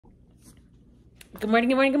Good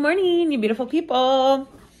morning, you beautiful people.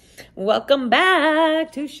 Welcome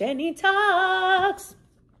back to Shani Talks.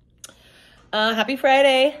 Happy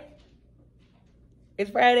Friday.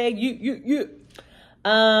 It's Friday.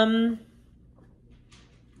 I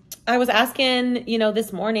was asking,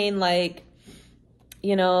 this morning, I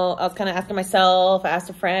was kind of asking myself, I asked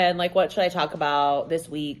a friend, what should I talk about this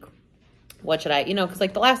week? What should I, because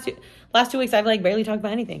the last two weeks I've barely talked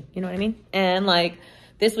about anything, you know what I mean? And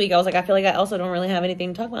this week I was I feel like I also don't really have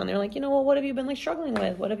anything to talk about. And they're like, well, what have you been struggling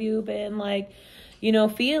with? What have you been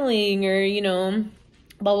feeling or,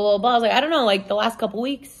 blah, blah, blah, blah. I was I don't know, the last couple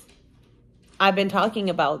weeks I've been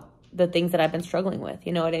talking about the things that I've been struggling with.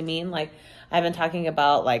 You know what I mean? I've been talking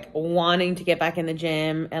about wanting to get back in the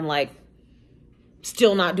gym and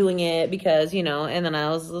still not doing it because, and then I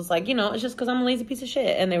was it's just because I'm a lazy piece of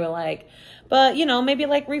shit. And they were like, but, maybe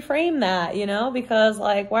reframe that, because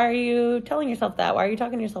why are you telling yourself that? Why are you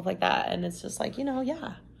talking to yourself like that? And it's just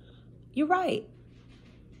yeah, you're right.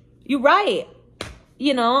 You're right.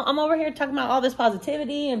 I'm over here talking about all this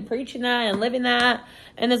positivity and preaching that and living that.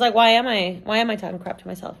 And it's why am I talking crap to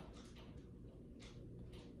myself?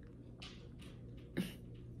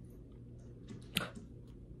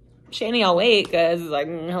 Shani, I'll wait because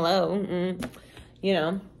hello.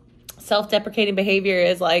 Self-deprecating behavior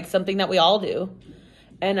is something that we all do.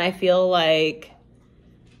 And I feel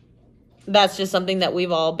that's just something that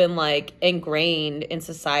we've all been ingrained in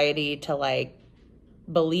society to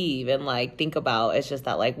believe and think about. It's just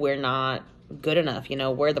that we're not good enough,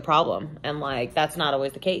 we're the problem. And that's not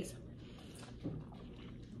always the case.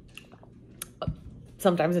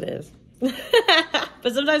 Sometimes it is.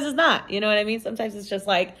 But sometimes it's not, you know what I mean? Sometimes it's just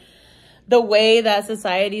the way that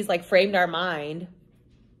society's framed our mind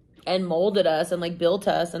and molded us and built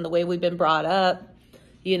us and the way we've been brought up,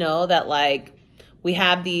 that we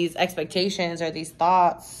have these expectations or these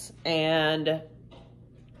thoughts and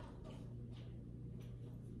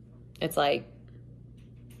it's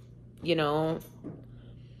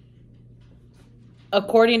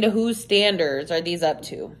according to whose standards are these up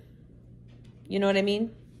to? You know what I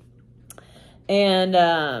mean? And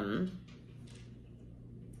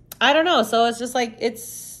I don't know. So it's just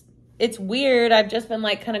it's weird. I've just been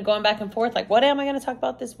kind of going back and forth. What am I going to talk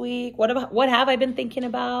about this week? What have I been thinking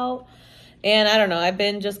about? And I don't know. I've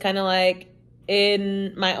been just kind of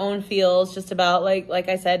in my own feels, just about like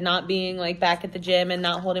I said, not being back at the gym and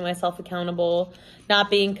not holding myself accountable, not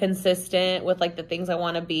being consistent with the things I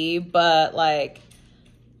want to be. But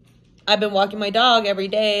I've been walking my dog every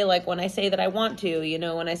day. When I say that I want to,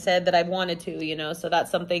 when I said that I wanted to, so that's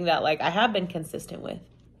something that I have been consistent with.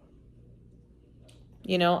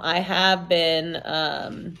 I have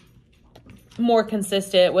been more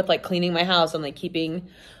consistent with cleaning my house and keeping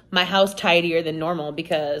my house tidier than normal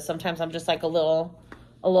because sometimes I'm just a little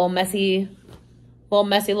messy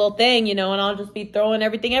little thing, and I'll just be throwing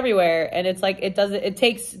everything everywhere. And it's it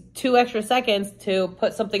takes 2 extra seconds to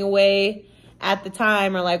put something away at the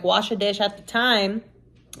time or wash a dish at the time.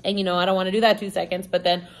 And, I don't want to do that 2 seconds, but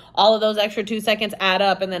then all of those extra 2 seconds add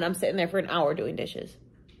up and then I'm sitting there for an hour doing dishes.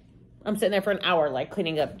 I'm sitting there for an hour,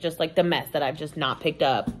 cleaning up just the mess that I've just not picked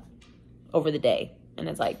up over the day. And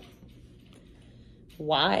it's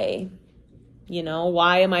why?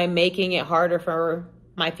 Why am I making it harder for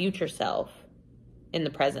my future self in the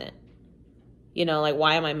present?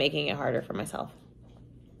 Why am I making it harder for myself?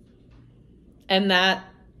 And that,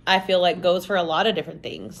 I feel goes for a lot of different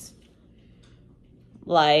things.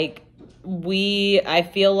 I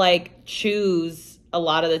feel choose a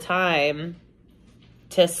lot of the time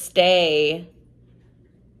to stay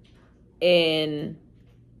in,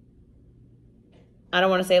 I don't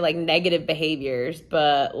want to say negative behaviors,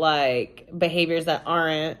 but behaviors that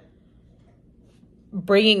aren't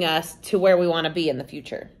bringing us to where we want to be in the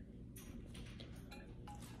future.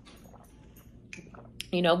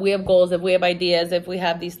 If we have goals, if we have ideas, if we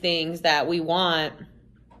have these things that we want,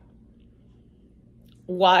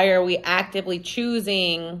 why are we actively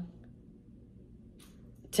choosing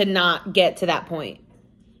to not get to that point?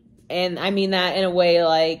 And I mean that in a way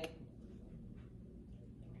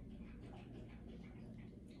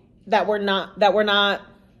that we're not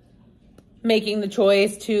making the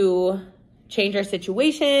choice to change our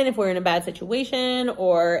situation if we're in a bad situation,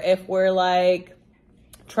 or if we're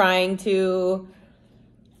trying to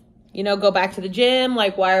go back to the gym.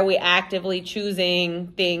 Why are we actively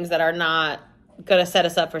choosing things that are not going to set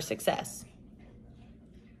us up for success?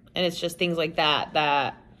 And it's just things like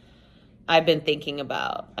that I've been thinking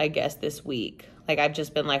about, I guess, this week. I've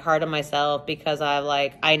just been hard on myself because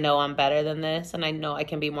I know I'm better than this and I know I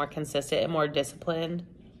can be more consistent and more disciplined.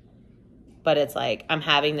 But it's like, I'm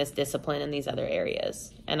having this discipline in these other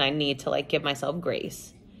areas. And I need to like give myself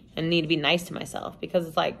grace and need to be nice to myself, because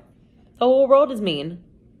it's like, the whole world is mean.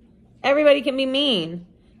 Everybody can be mean.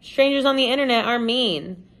 Strangers on the internet are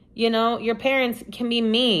mean. You know, your parents can be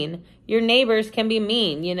mean. Your neighbors can be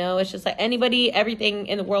mean. You know, it's just like anybody, everything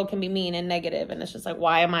in the world can be mean and negative. And it's just like,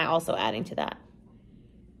 why am I also adding to that?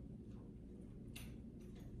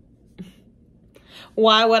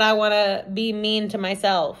 Why would I want to be mean to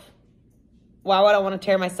myself? Why would I want to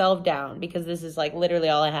tear myself down? Because this is like literally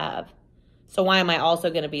all I have. So why am I also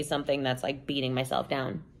going to be something that's like beating myself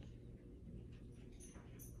down?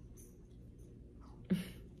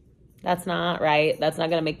 That's not right. That's not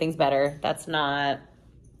going to make things better. That's not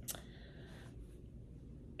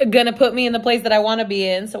going to put me in the place that I want to be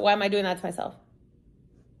in. So why am I doing that to myself?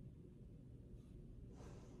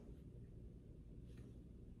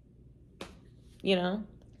 You know?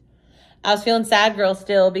 I was feeling sad girl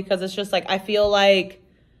still, because it's just like, I feel like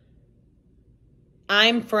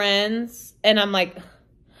I'm friends and I'm like,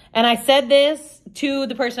 and I said this to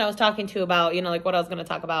the person I was talking to about, you know, like what I was going to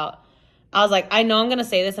talk about. I was like, I know I'm going to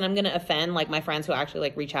say this and I'm going to offend like my friends who actually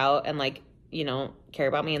like reach out and like, you know, care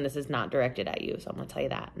about me. And this is not directed at you. So I'm going to tell you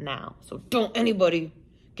that now. So don't anybody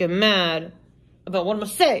get mad about what I'm going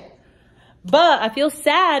to say. But I feel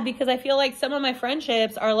sad because I feel like some of my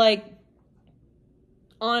friendships are like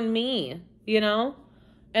on me, you know?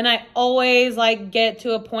 And I always like get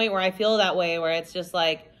to a point where I feel that way, where it's just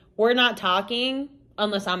like, we're not talking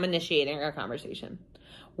unless I'm initiating our conversation.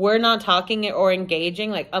 We're not talking or engaging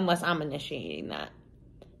like unless I'm initiating that.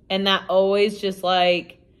 And that always just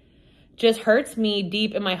like, just hurts me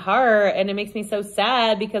deep in my heart. And it makes me so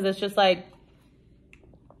sad, because it's just like,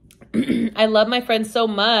 I love my friends so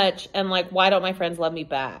much. And like, why don't my friends love me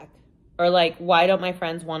back? Or like, why don't my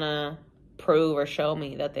friends want to prove or show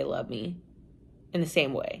me that they love me in the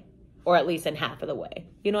same way? Or at least in half of the way.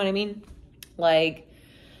 You know what I mean? Like,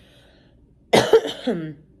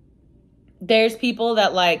 there's people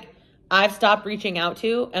that like I've stopped reaching out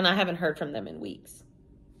to and I haven't heard from them in weeks.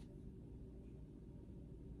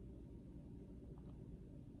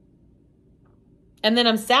 And then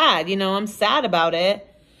I'm sad, you know, I'm sad about it.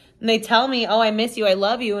 And they tell me, oh, I miss you, I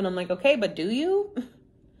love you. And I'm like, okay, but do you?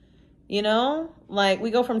 You know, like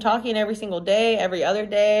we go from talking every single day, every other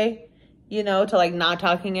day, you know, to like not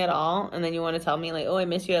talking at all. And then you want to tell me like, oh, I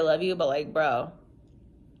miss you, I love you. But like, bro,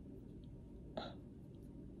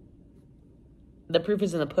 the proof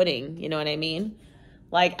is in the pudding. You know what I mean?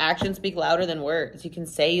 Like, actions speak louder than words. You can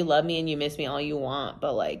say you love me and you miss me all you want,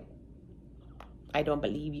 but like, I don't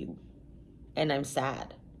believe you. And I'm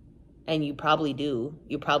sad. And you probably do.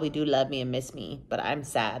 You probably do love me and miss me. But I'm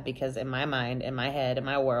sad because in my mind, in my head, in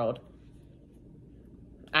my world,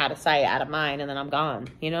 out of sight, out of mind, and then I'm gone,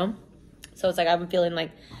 you know? So it's like, I've been feeling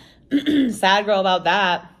like sad girl about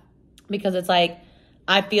that, because it's like,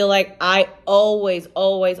 I feel like I always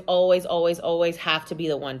have to be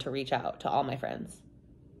the one to reach out to all my friends.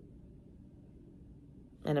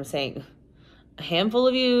 And I'm saying, a handful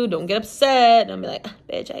of you, don't get upset. And I'll be like,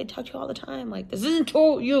 bitch, I talk to you all the time. Like, this isn't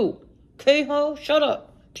to you. Okay, ho? Shut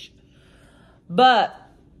up. But,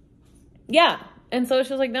 yeah. And so it's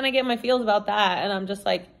just like, then I get my feels about that. And I'm just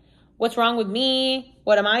like, what's wrong with me?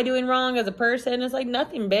 What am I doing wrong as a person? It's like,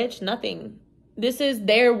 nothing, bitch, nothing. This is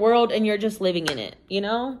their world and you're just living in it, you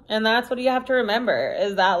know? And that's what you have to remember,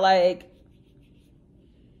 is that like,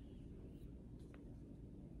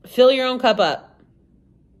 fill your own cup up.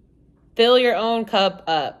 Fill your own cup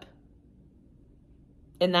up.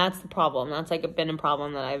 And that's the problem. That's like been a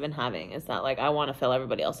problem that I've been having, is that like, I want to fill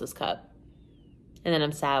everybody else's cup. And then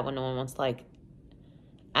I'm sad when no one wants to like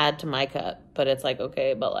add to my cup. But it's like,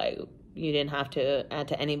 okay, but like, you didn't have to add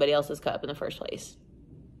to anybody else's cup in the first place.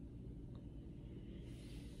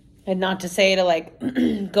 And not to say to like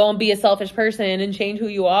go and be a selfish person and change who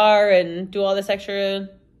you are and do all this extra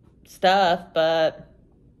stuff, but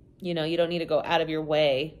you know, you don't need to go out of your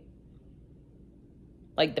way.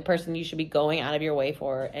 Like, the person you should be going out of your way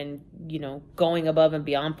for and, you know, going above and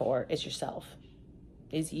beyond for is yourself.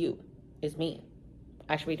 Is you. Is me.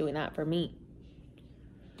 I should be doing that for me.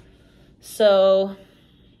 So,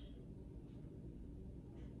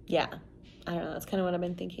 yeah. I don't know. That's kind of what I've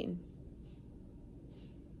been thinking.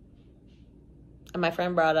 And my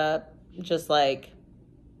friend brought up just like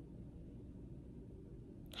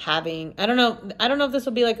having, I don't know if this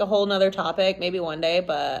will be like a whole nother topic, maybe one day,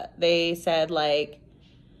 but they said like,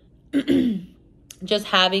 just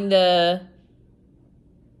having the,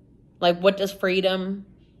 like, what does freedom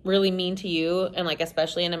really mean to you? And like,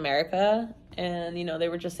 especially in America. And, you know, they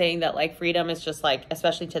were just saying that like freedom is just like,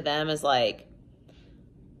 especially to them, is like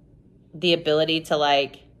the ability to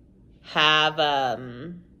like have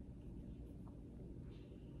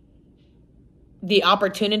the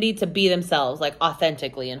opportunity to be themselves, like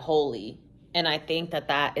authentically and wholly. And I think that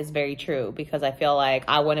that is very true, because I feel like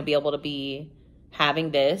I want to be able to be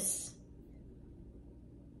having this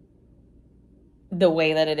the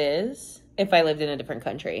way that it is if I lived in a different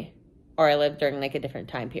country, or I lived during like a different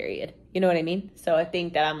time period. You know what I mean? So I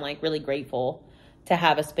think that I'm like really grateful to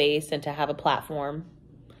have a space and to have a platform,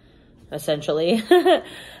 essentially,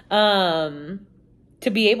 to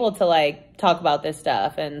be able to like talk about this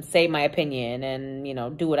stuff and say my opinion and, you know,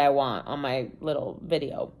 do what I want on my little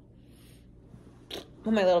video,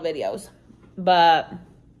 on my little videos. But,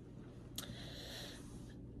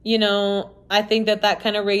 you know, I think that that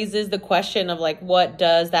kind of raises the question of like, what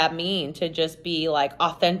does that mean to just be like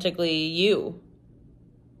authentically you?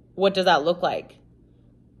 What does that look like?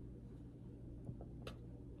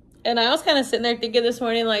 And I was kind of sitting there thinking this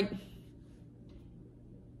morning, like,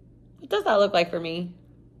 what does that look like for me?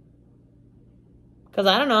 Because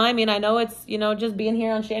I don't know. I mean, I know it's, you know, just being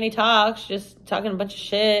here on Shanny Talks, just talking a bunch of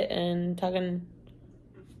shit and talking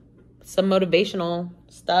some motivational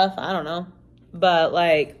stuff. I don't know. But,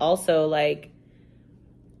 like, also, like,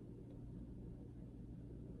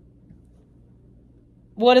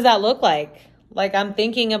 what does that look like? Like, I'm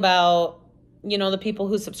thinking about, you know, the people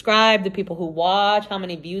who subscribe, the people who watch, how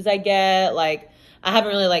many views I get. Like, I haven't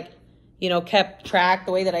really, like, you know, kept track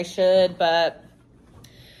the way that I should. But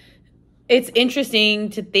it's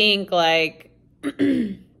interesting to think, like,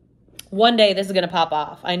 one day this is going to pop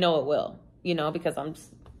off. I know it will, you know, because I'm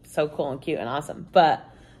so cool and cute and awesome. But,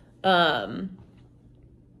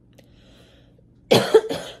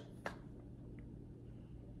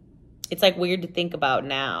 it's like weird to think about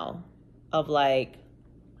now of like,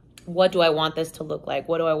 what do I want this to look like?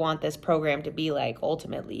 What do I want this program to be like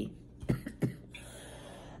ultimately?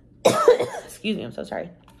 Excuse me, I'm so sorry.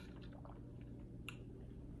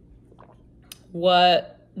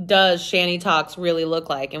 What does Shanny Talks really look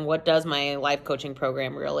like? And what does my life coaching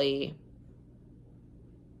program really,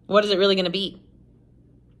 what is it really going to be?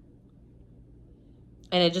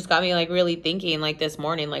 And it just got me like really thinking like this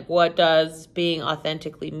morning, like what does being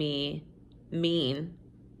authentically me mean?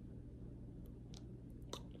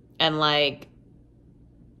 And like,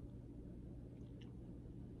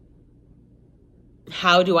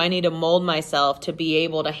 how do I need to mold myself to be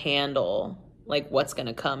able to handle like what's going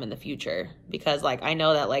to come in the future? Because like, I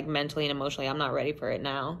know that like mentally and emotionally, I'm not ready for it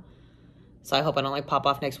now. So I hope I don't like pop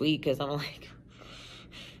off next week, because I'm like,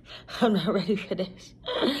 I'm not ready for this.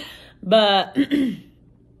 But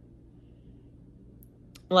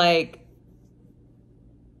like,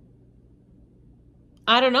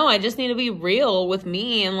 I don't know. I just need to be real with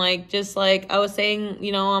me. And like, just like I was saying,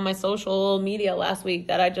 you know, on my social media last week,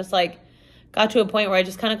 that I just like got to a point where I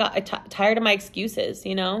just kind of got tired of my excuses,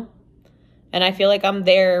 you know? And I feel like I'm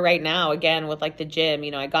there right now again with like the gym.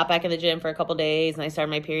 You know, I got back in the gym for a couple days and I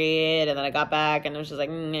started my period, and then I got back and it was just like,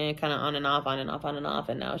 kind of on and off, on and off, on and off.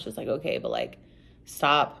 And now it's just like, okay, but like,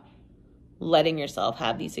 stop letting yourself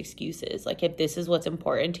have these excuses. Like, if this is what's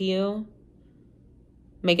important to you,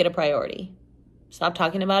 make it a priority. Stop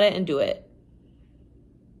talking about it and do it.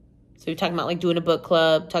 So you're talking about like doing a book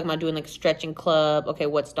club, talking about doing like a stretching club. Okay,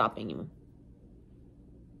 what's stopping you?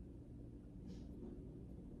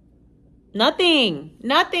 Nothing.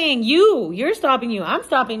 Nothing. You're stopping you. I'm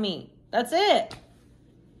stopping me. That's it.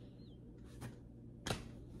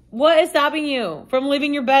 What is stopping you from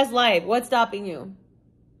living your best life? What's stopping you?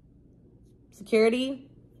 Security?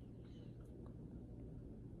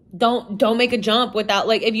 Don't make a jump without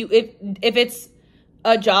like, if it's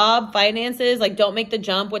a job, finances, like don't make the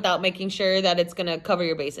jump without making sure that it's gonna cover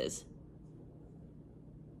your bases.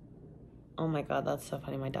 Oh my God, that's so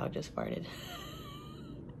funny. My dog just farted.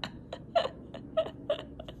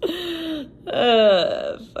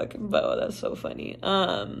 Fucking Bo, that's so funny.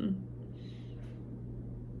 I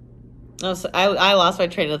lost my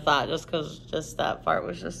train of thought just because just that fart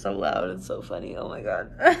was just so loud and so funny. Oh my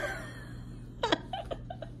God.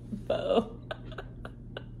 Bo.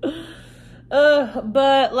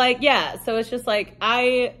 But like, yeah, so it's just like,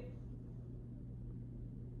 I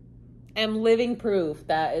am living proof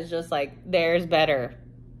that is just like, there's better.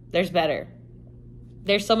 There's better.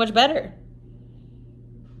 There's so much better.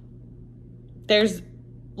 There's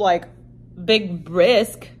like big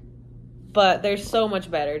risk, but there's so much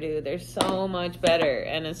better, dude. There's so much better,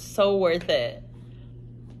 and it's so worth it.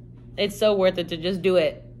 It's so worth it to just do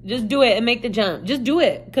it. Just do it and make the jump. Just do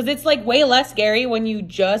it. Because it's like way less scary when you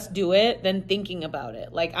just do it than thinking about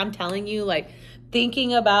it. Like, I'm telling you, like,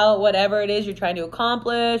 thinking about whatever it is you're trying to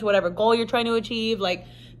accomplish, whatever goal you're trying to achieve, like,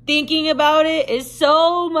 thinking about it is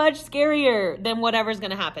so much scarier than whatever's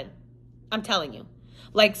going to happen. I'm telling you.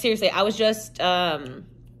 Like, seriously, I was just, I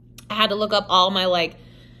had to look up all my, like,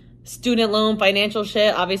 student loan financial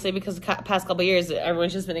shit, obviously, because the past couple of years,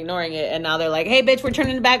 everyone's just been ignoring it. And now they're like, hey, bitch, we're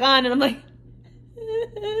turning it back on. And I'm like, I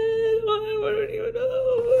don't even know.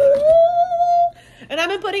 And I've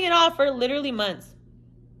been putting it off for literally months.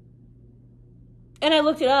 And I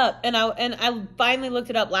looked it up, and I finally looked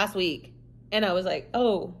it up last week. And I was like,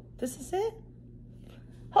 oh, this is it?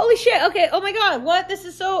 Holy shit. Okay. Oh my God. What? This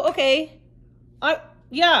is so, okay.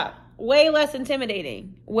 Yeah. Way less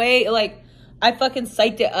intimidating. Way, like, I fucking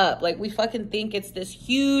psyched it up. Like, we fucking think it's this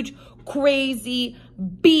huge, crazy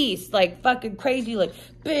beast. Like, fucking crazy, like,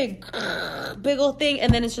 big old thing.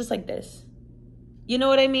 And then it's just like this. You know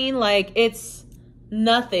what I mean? Like, it's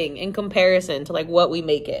nothing in comparison to, like, what we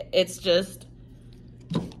make it. It's just,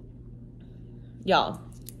 y'all.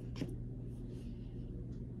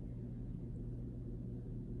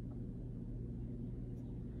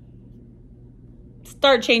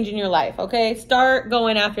 Start changing your life, okay? Start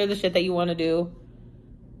going after the shit that you want to do.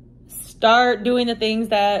 Start doing the things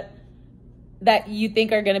that you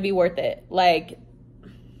think are going to be worth it. Like,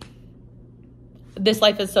 this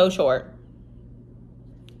life is so short.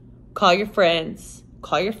 Call your friends.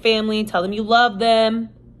 Call your family. Tell them you love them.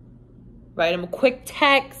 Write them a quick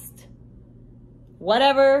text.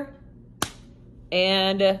 Whatever.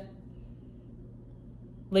 And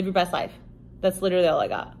live your best life. That's literally all I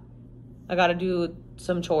got. I got to do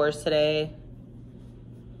some chores today.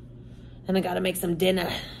 And I got to make some dinner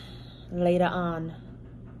later on.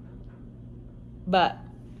 But,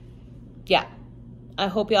 yeah. I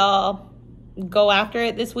hope y'all go after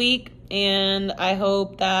it this week. And I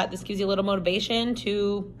hope that this gives you a little motivation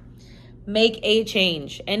to make a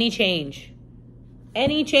change. Any change.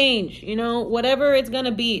 Any change. You know, whatever it's going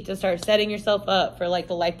to be to start setting yourself up for, like,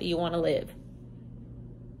 the life that you want to live.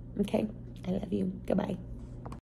 Okay? I love you. Goodbye.